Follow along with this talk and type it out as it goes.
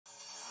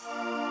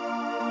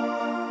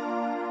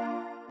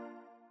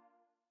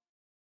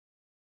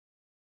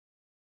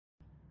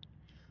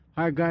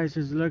Hi guys,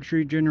 it's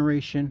Luxury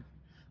Generation.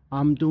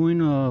 I'm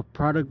doing a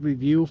product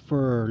review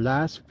for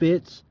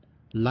Lasfit's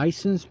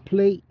license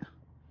plate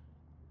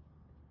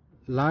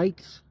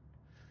lights,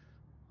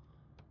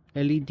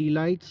 LED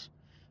lights.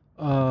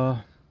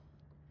 Uh,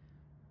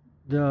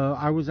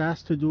 I was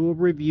asked to do a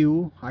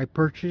review. I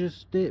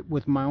purchased it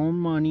with my own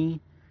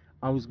money.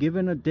 I was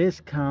given a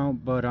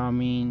discount, but I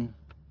mean,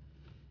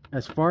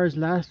 as far as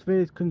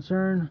Lasfit is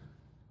concerned,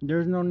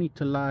 there's no need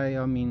to lie.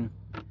 I mean,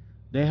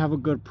 they have a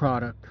good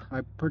product.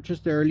 I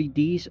purchased their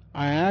LEDs.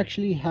 I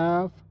actually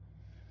have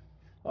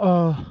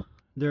uh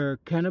their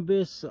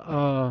cannabis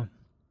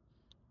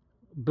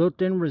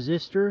built-in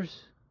resistors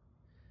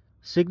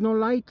signal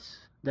lights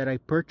that I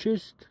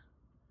purchased.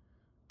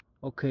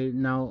 Okay,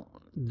 now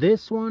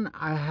this one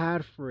I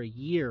had for a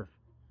year.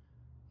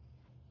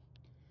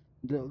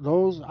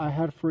 Those I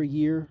had for a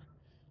year.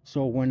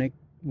 So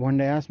when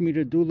they asked me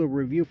to do the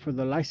review for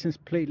the license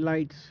plate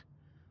lights,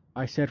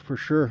 I said for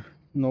sure,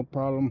 no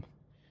problem.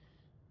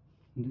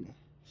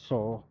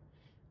 So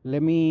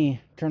let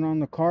me turn on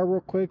the car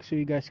real quick so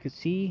you guys can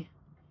see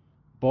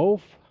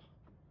both.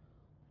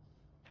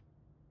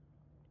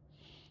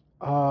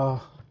 uh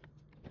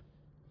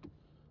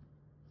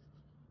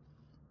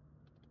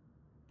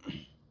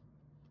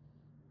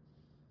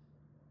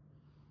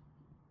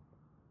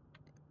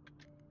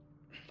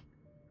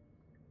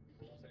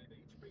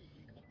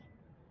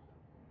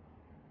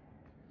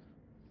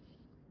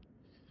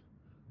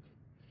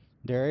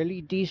their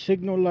LED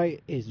signal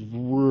light is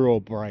real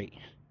bright.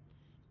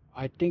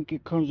 I think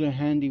it comes in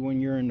handy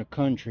when you're in the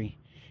country.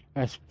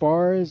 As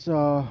far as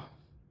there's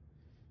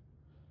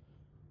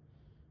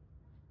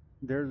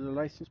the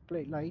license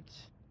plate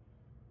lights.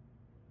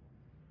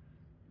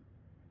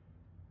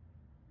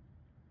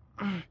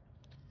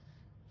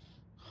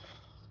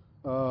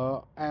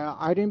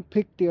 I didn't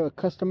pick the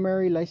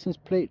customary license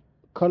plate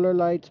color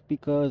lights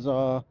because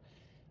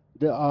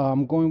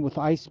I'm going with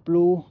ice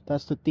blue.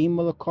 That's the theme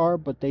of the car,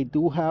 but they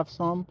do have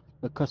some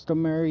the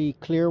customary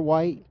clear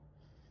white.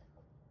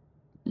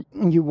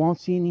 You won't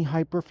see any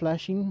hyper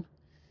flashing.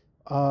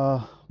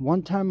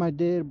 One time I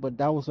did,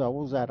 but I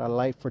was at a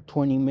light for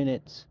 20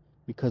 minutes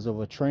because of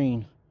a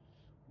train.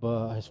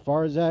 But as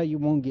far as that, you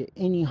won't get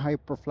any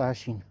hyper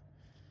flashing.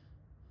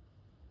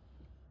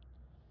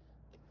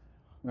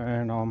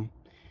 And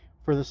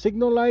for the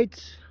signal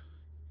lights,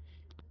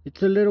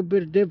 it's a little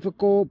bit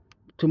difficult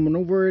to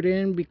maneuver it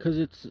in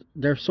because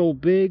they're so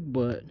big,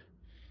 but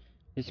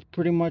it's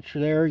pretty much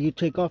there. You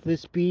take off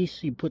this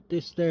piece, you put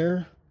this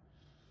there.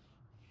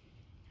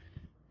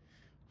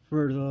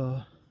 For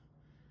the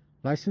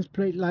license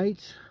plate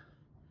lights,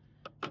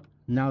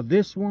 now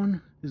this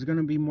one is going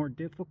to be more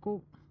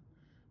difficult.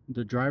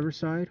 The driver's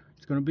side,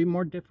 it's going to be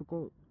more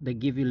difficult. They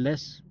give you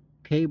less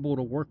cable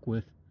to work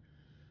with,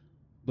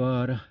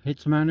 but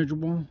it's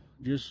manageable.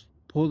 Just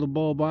pull the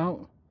bulb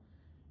out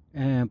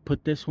and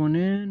put this one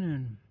in,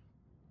 and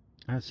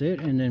that's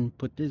it. And then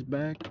put this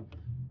back,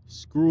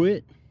 screw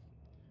it,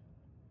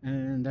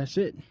 and that's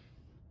it.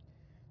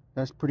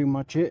 That's pretty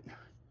much it.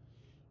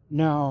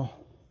 Now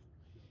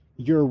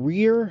your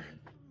rear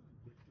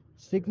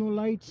signal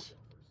lights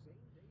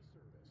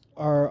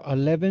are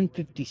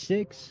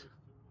 1156.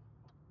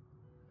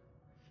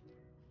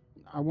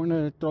 I want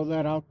to throw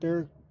that out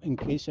there in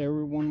case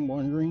everyone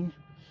wondering.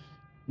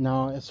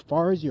 Now as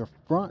far as your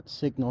front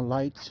signal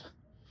lights,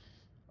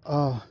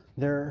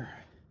 they're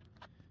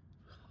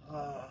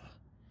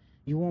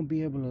you won't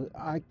be able to,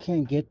 I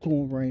can't get to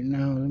them right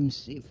now. Let me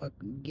see if I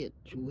can get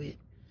to it.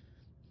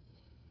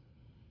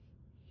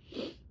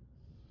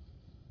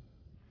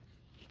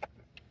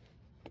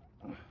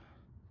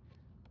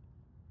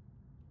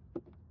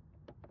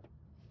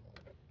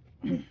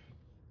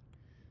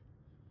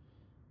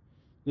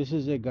 This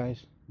is it,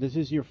 guys. This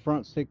is your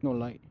front signal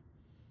light.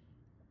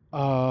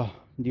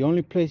 The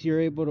only place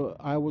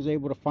I was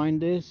able to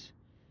find this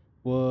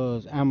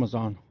was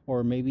Amazon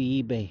or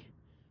maybe eBay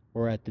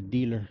or at the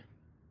dealer.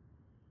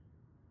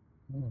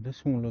 Oh,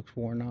 this one looks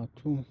worn out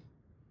too.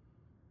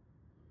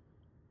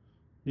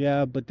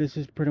 Yeah, but this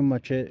is pretty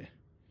much it.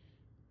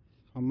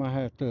 I might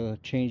have to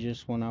change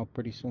this one out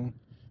pretty soon.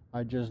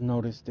 I just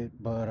noticed it,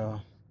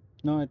 but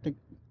no, I think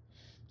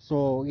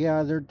so.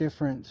 Yeah, they're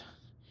different.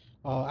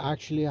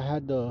 Actually, I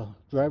had the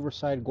driver's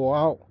side go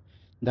out.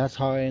 That's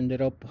how I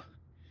ended up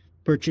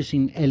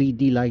purchasing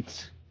LED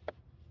lights.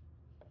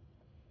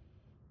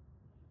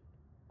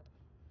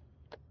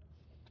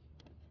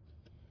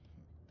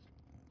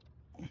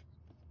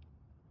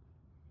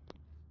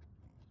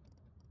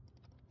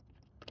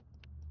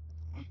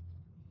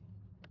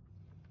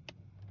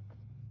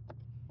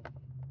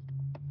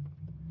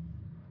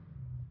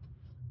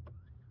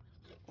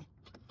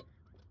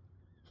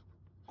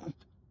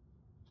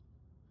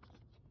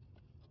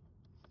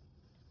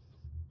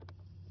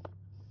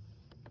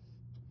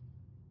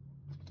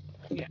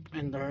 Yeah,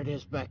 and there it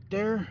is back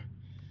there,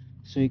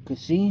 so you can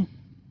see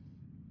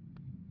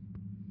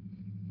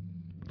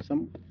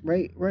some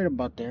right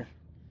about there.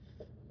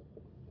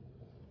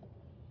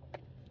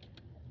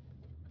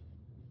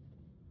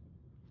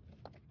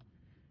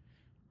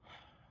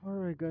 All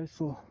right, guys.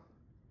 So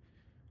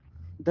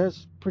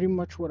that's pretty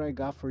much what I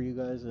got for you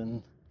guys.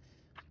 And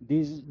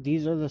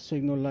these are the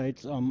signal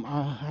lights.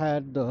 I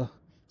had the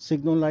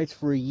signal lights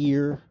for a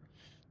year.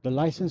 The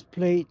license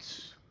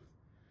plates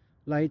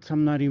lights,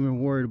 I'm not even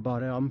worried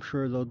about it. I'm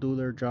sure they'll do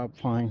their job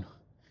fine.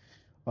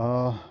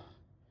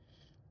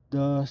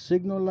 The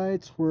signal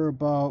lights were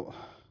about,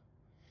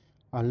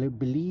 I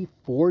believe,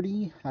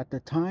 40 at the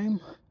time.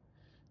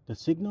 The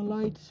signal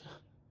lights,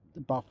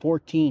 about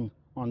 14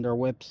 on their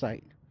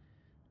website.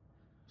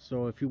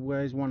 So if you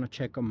guys want to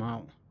check them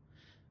out.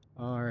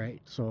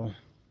 Alright, so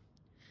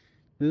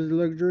this is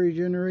luxury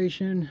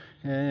generation,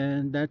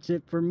 and that's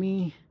it for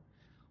me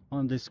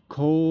on this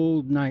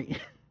cold night.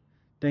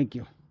 Thank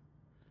you.